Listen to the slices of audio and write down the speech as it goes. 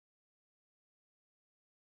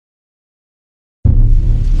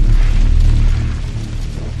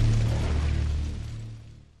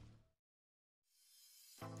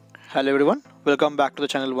Hello everyone, welcome back to the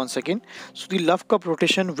channel once again. So the LoveCup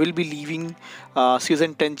rotation will be leaving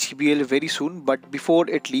Season 10 GBL very soon, but before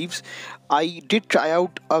it leaves, I did try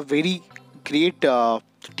out a very great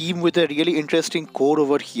team with a really interesting core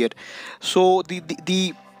over here. So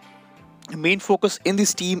the main focus in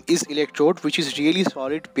this team is Electrode, which is really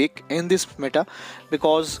solid pick in this meta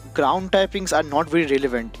because ground typings are not very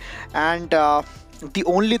relevant, and the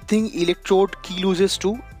only thing Electrode key loses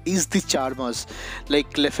to is the charmers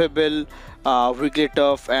like Leffable,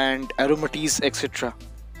 Wigglytuff and Aromatisse, etc.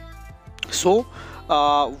 So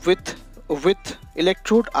with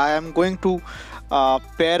Electrode I am going to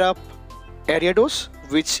pair up Ariados,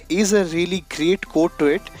 which is a really great code to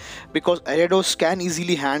it because Ariados can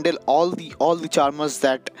easily handle all the charmers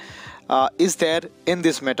that is there in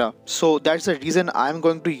this meta. So that's the reason I'm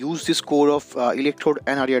going to use this core of Electrode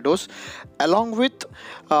and Ariados along with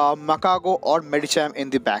Magcargo or Medicham in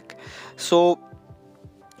the back. So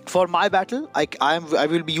for my battle, I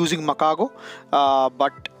will be using Magcargo,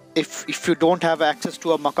 but if you don't have access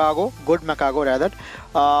to a good Magcargo rather,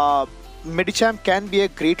 Medicham can be a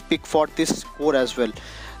great pick for this core as well.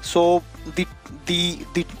 So the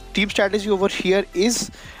team strategy over here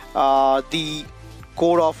is the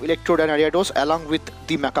core of Electrode and Ariados along with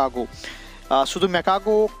the Magcargo. So the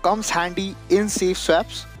Magcargo comes handy in safe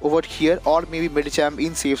swaps over here, or maybe Medicham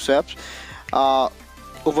in safe swaps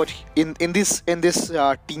over in this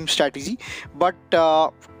team strategy. But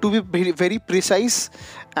to be very precise,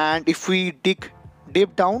 and if we dig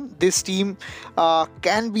deep down, this team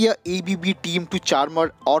can be a ABB team to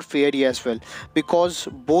Charmer or Fairy as well, because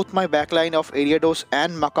both my backline of Ariados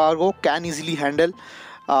and Magcargo can easily handle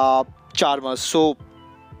Charmers. So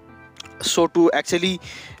to actually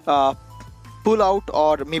pull out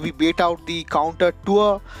or maybe bait out the counter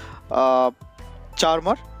to a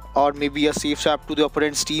Charmer or maybe a safe swap to the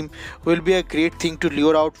opponent's team will be a great thing to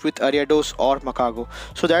lure out with Ariados or Magcargo.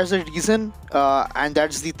 So that's the reason and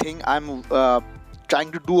that's the thing I'm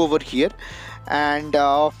trying to do over here, and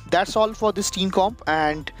that's all for this team comp,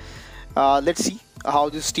 and let's see how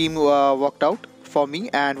this team worked out for me.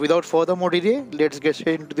 And without further more delay, let's get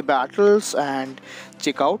straight into the battles and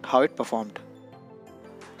check out how it performed.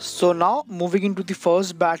 So now moving into the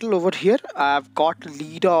first battle over here, I've got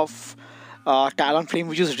lead of Talonflame,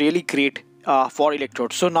 which is really great for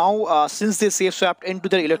Electrode. So now since they safe swapped into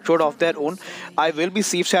their Electrode of their own, I will be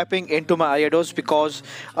safe swapping into my Ariados because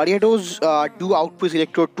Ariados do outpush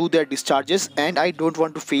Electrode to their discharges, and I don't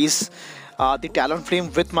want to face the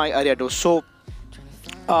Talonflame with my Ariados. So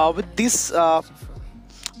with this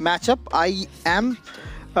matchup, I am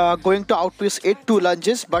going to outpace it to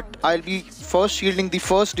lunges, but I'll be first shielding the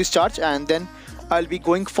first discharge and then I'll be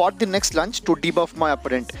going for the next lunge to debuff my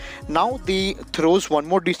opponent. Now they throws one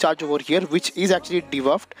more discharge over here, which is actually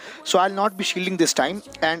debuffed, so I'll not be shielding this time,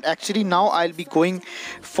 and actually now I'll be going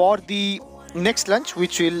for the next lunge,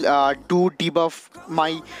 which will do debuff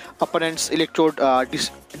my opponent's Electrode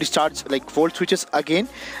discharge like volt switches again.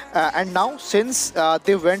 And now since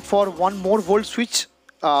they went for one more volt switch,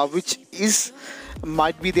 which is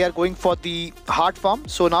might be they are going for the hard farm,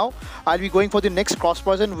 so now I'll be going for the next cross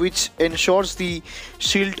poison, which ensures the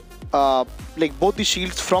shield like both the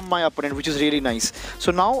shields from my opponent, which is really nice.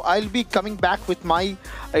 So now I'll be coming back with my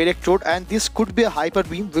Electrode, and this could be a hyper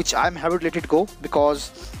beam, which I'm happy to let it go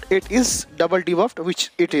because it is double debuffed,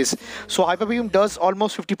 which it is. So hyper beam does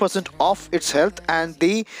almost 50% of its health, and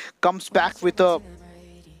they comes back with a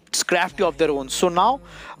crafty of their own. So now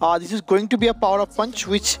this is going to be a power up punch,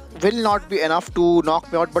 which will not be enough to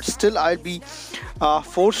knock me out, but still I'll be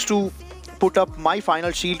forced to put up my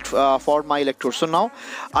final shield for my Electrode. So now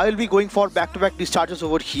I will be going for back-to-back discharges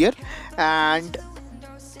over here, and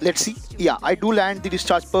let's see. Yeah, I do land the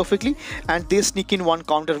discharge perfectly, and they sneak in one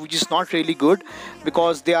counter, which is not really good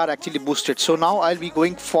because they are actually boosted. So now I'll be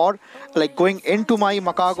going for going into my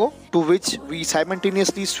Magcargo, to which we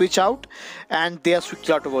simultaneously switch out, and they are switched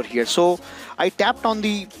out over here. So I tapped on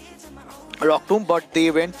the Rock Tomb, but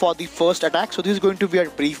they went for the first attack. So this is going to be a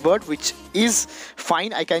Brief Bird, which is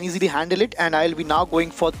fine. I can easily handle it, and I'll be now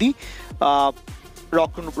going for the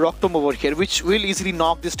Rock Tomb over here, which will easily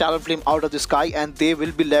knock this Talonflame out of the sky, and they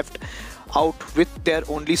will be left out with their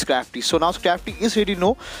only Scrafty. So now Scrafty is ready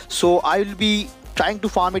no, so I will be trying to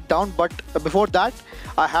farm it down, but before that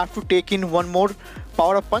I have to take in one more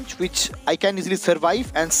power up punch, which I can easily survive,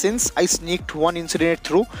 and since I sneaked one Incinerate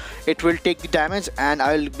through, it will take the damage and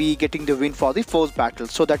I will be getting the win for the first battle.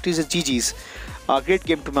 So that is a GG's. Great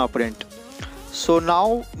game to my opponent. So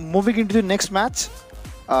now moving into the next match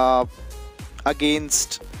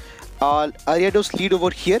against Ariados lead over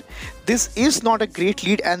here. This is not a great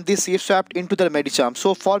lead, and they safe swapped into the Medicham.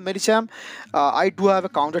 So for Medicham, I do have a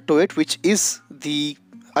counter to it, which is the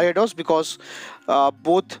Ariados, because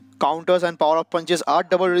both counters and power up punches are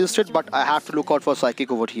double resisted, but I have to look out for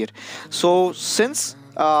Psychic over here. So since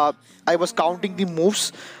I was counting the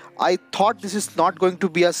moves, I thought this is not going to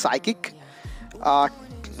be a Psychic, but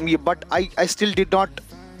I still did not.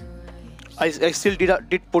 I still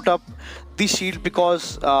did put up the shield,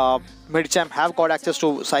 because Medicham have got access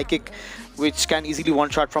to Psychic, which can easily one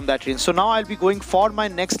shot from that range. So now I'll be going for my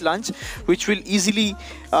next lunge, which will easily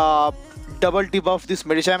double debuff this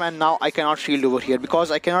Medicham, and now I cannot shield over here because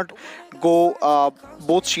I cannot go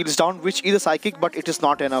both shields down, which is a Psychic, but it is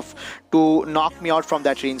not enough to knock me out from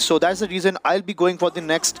that range. So that's the reason I'll be going for the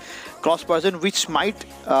next cross person, which might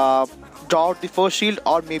draw out the first shield,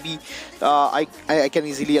 or maybe I can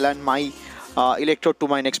easily align my Electrode to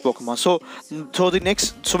my next Pokemon. So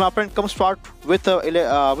my opponent comes out with a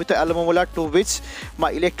Alomomola, to which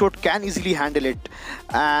my Electrode can easily handle it.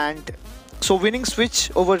 And so winning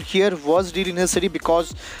switch over here was really necessary,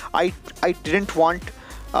 because I didn't want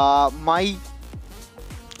my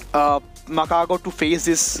Magcargo to face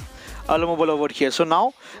this Alomomola over here. So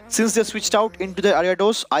now, since they switched out into the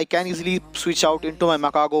Ariados, I can easily switch out into my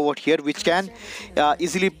Magcargo over here, which can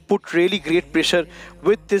easily put really great pressure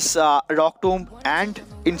with this Rock Tomb and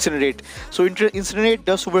Incinerate. So Incinerate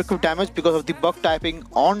does overkill damage because of the bug typing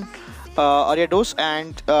on Ariados,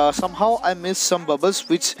 and somehow I missed some bubbles,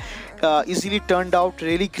 which easily turned out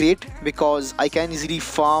really great, because I can easily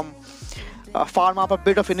farm up a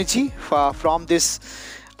bit of energy from this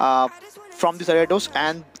Ariados,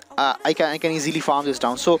 and I can easily farm this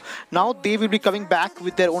down. So now they will be coming back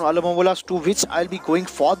with their own Alomomolas, to which I'll be going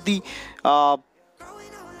for the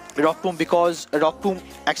Rock Tomb, because Rock Tomb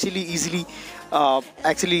actually easily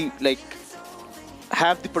like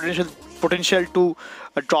have the potential to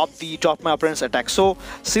drop my opponent's attack. So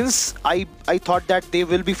since I thought that they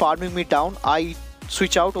will be farming me down, I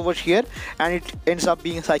switch out over here, and it ends up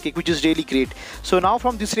being a Psychic, which is really great. So now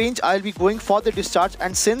from this range I'll be going for the discharge,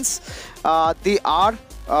 and since they are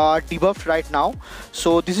debuffed right now,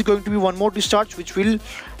 so this is going to be one more discharge, which will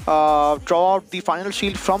draw out the final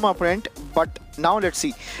shield from my opponent. But now let's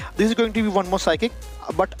see, this is going to be one more Psychic,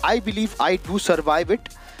 but I believe I do survive it,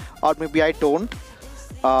 or maybe I don't.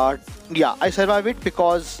 Yeah, I survive it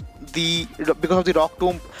because of the Rock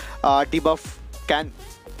Tomb debuff can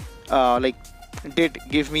did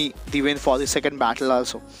give me the win for the second battle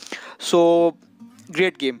also. So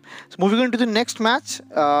great game. So moving on to the next match,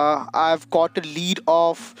 I've got a lead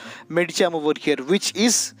of Medicham over here, which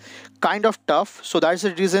is kind of tough. So that's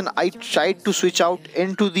the reason I tried to switch out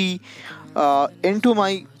into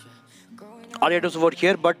my Ariados over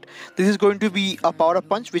here, but this is going to be a power up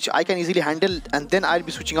punch, which I can easily handle, and then I'll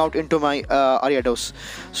be switching out into my Ariados.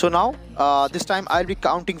 So now this time I'll be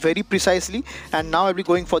counting very precisely, and now I'll be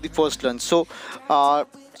going for the first lunge. So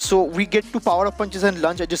we get to power up punches and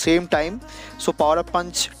lunge at the same time. So power up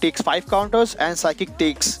punch takes 5 counters and Psychic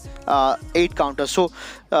takes 8 counters. So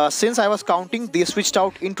since I was counting, they switched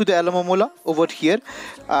out into the Alomomola over here,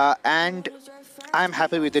 and I'm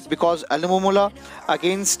happy with it, because Alomomola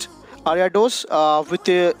against Ariados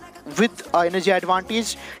with energy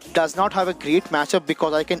advantage does not have a great matchup,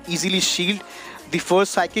 because I can easily shield the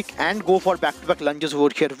first Psychic and go for back-to-back lunges over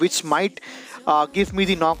here, which might give me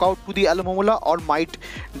the knockout to the Alomomola, or might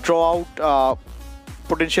draw out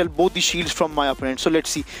potential both the shields from my opponent. So let's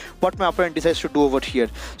see what my opponent decides to do over here.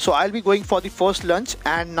 So I'll be going for the first lunge,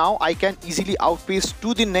 and now I can easily outpace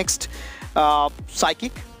to the next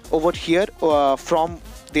Psychic over here from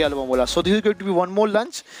the Alomomola. So this is going to be one more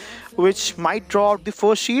lunge, which might draw out the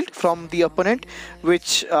first shield from the opponent,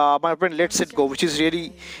 which my opponent lets it go, which is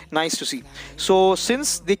really nice to see. So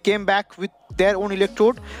since they came back with their own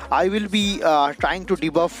Electrode, I will be trying to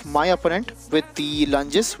debuff my opponent with the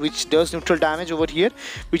lunges, which does neutral damage over here,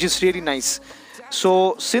 which is really nice.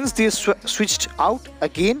 So since they switched out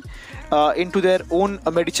again into their own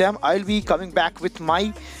Medicham, I'll be coming back with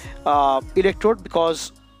my Electrode,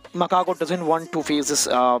 because Magcargo doesn't want to face this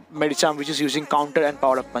Medicham, which is using counter and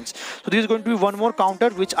power up punch. So this is going to be one more counter,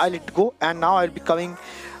 which I let go, and now I'll be coming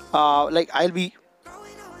I'll be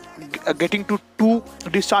getting to 2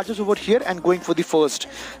 discharges over here and going for the first.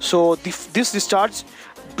 So this discharge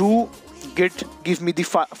do give me the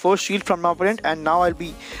first shield from my opponent, and now I'll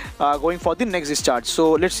be going for the next discharge.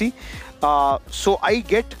 So let's see. So I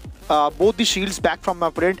get both the shields back from my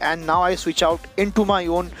opponent, and now I switch out into my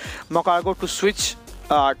own Magcargo to switch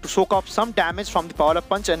to soak up some damage from the power up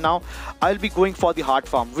punch, and now I'll be going for the heart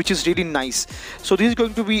farm, which is really nice. So this is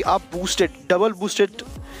going to be a double boosted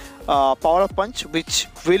power up punch, which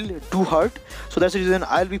will do hurt. So that's the reason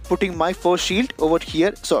I'll be putting my first shield over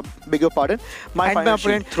here. So beg your pardon, my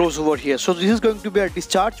opponent throws over here. So this is going to be a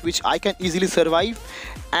discharge which I can easily survive,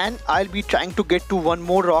 and I'll be trying to get to one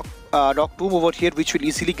more rock tomb over here, which will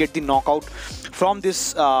easily get the knockout from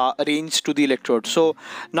this range to the Electrode. So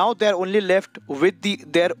now they're only left with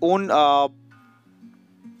their own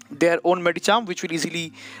Medicham, which will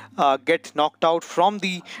easily get knocked out from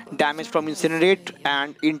the damage from Incinerate,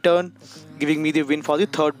 and in turn giving me the win for the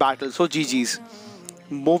third battle. So GG's.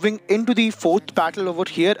 Moving into the fourth battle over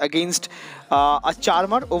here against a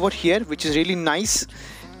Charmer over here, which is really nice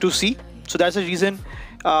to see. So that's the reason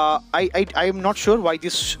I am not sure why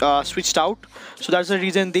this switched out. So that's the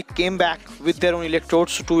reason they came back with their own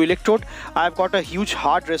Electrodes. So to Electrode, I've got a huge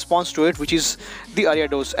hard response to it, which is the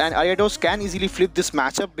Ariados, and Ariados can easily flip this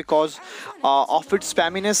matchup because of its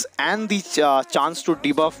spamminess and the chance to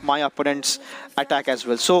debuff my opponent's attack as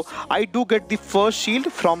well. So I do get the first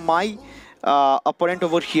shield from my opponent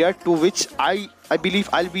over here, to which I believe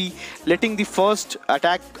I'll be letting the first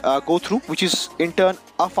attack go through, which is in turn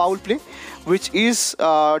a foul play, which is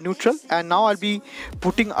neutral, and now I'll be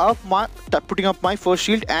putting up my first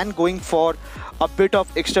shield and going for a bit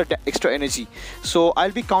of extra energy. So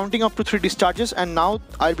I'll be counting up to 3 discharges, and now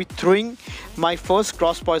I'll be throwing my first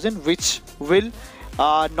cross poison, which will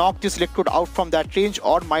knock this Electrode out from that range,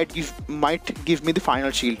 or might give me the final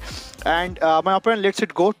shield. And my opponent lets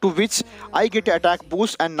it go, to which I get an attack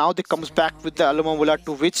boost, and now they comes back with the Aromatisse,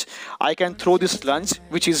 to which I can throw this lunge,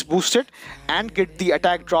 which is boosted, and get the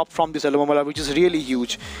attack drop from this Aromatisse, which is really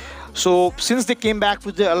huge. So since they came back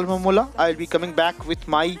with the Aromatisse, I'll be coming back with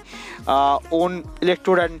my own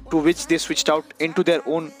Electrode, and to which they switched out into their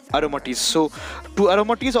own Aromatisse. So to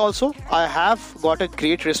Aromatisse also, I have got a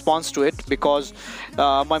great response to it, because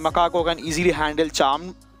my Magcargo can easily handle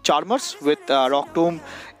Charmers with Rock Tomb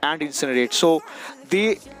and Incinerate. So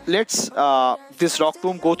they lets this Rock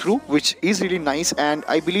Tomb go through, which is really nice, and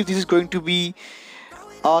I believe this is going to be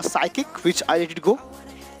a Psychic, which I let it go.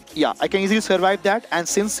 Yeah, I can easily survive that, and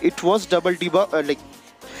since it was double debuff, like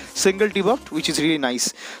single debuffed, which is really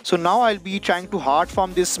nice. So now I'll be trying to hard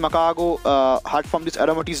farm this Magcargo, hard farm this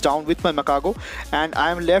Aromatisse down with my Magcargo, and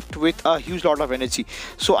I am left with a huge lot of energy.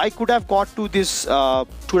 So I could have got to this,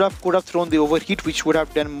 could have thrown the overheat, which would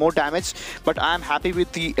have done more damage, but I am happy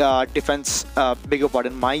with the defense, beg your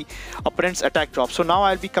pardon, my opponent's attack drop. So now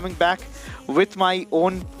I'll be coming back with my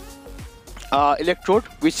own Electrode,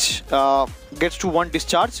 which gets to 1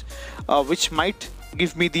 discharge, which might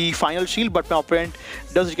give me the final shield, but my opponent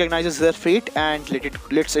does recognizes their fate and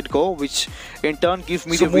lets it go, which in turn gives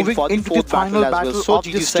me the win for the fourth battle as well. So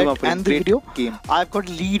GG set and the video game. I've got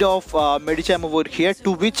lead of Medicham over here,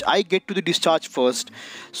 to which I get to the discharge first.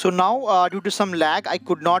 So now due to some lag, I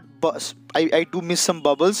could not bust. I do miss some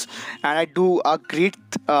bubbles, and I do a great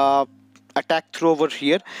attack throw over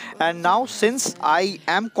here. And now since I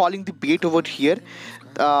am calling the bait over here,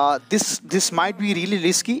 this might be really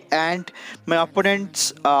risky, and my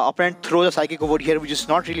opponent throws a Psychic over here, which is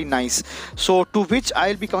not really nice. So to which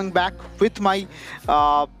I'll be coming back with my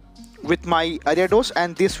Ariados,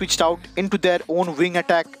 and they switched out into their own wing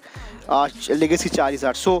attack Legacy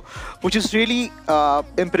Charizard, so which is really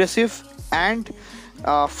impressive and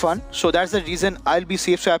fun. So that's the reason I'll be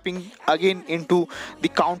safe swapping again into the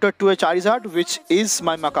counter to a Charizard, which is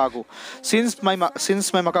my Magcargo. Since my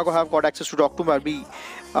Magcargo have got access to Rock Tomb, I'll be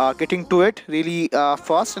getting to it really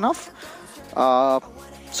fast enough.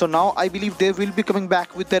 So now I believe they will be coming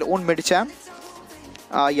back with their own Medicham.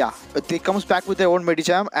 Yeah, they comes back with their own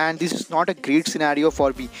Medicham, and this is not a great scenario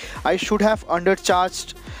for me. I should have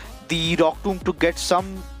undercharged the Rock Tomb to get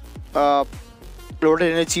some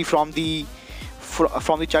loaded energy from the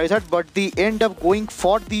Charizard, but they end up going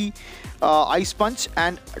for the Ice Punch,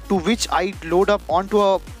 and to which I load up onto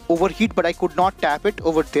a overheat, but I could not tap it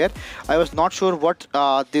over there. I was not sure what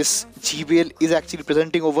this GBL is actually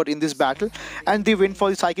presenting over in this battle, and they went for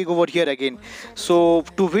the Psychic over here again. So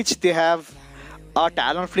to which they have a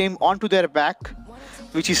Talonflame onto their back,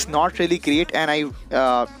 which is not really great, and I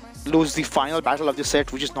lose the final battle of the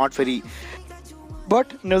set, which is not very.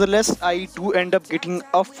 But nevertheless, I do end up getting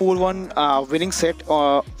a 4-1 winning set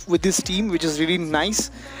with this team, which is really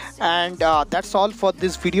nice. And that's all for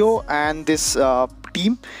this video and this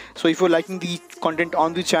team. So if you're liking the content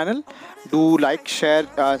on the channel, do like, share,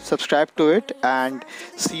 subscribe to it, and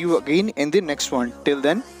see you again in the next one. Till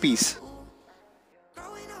then, peace.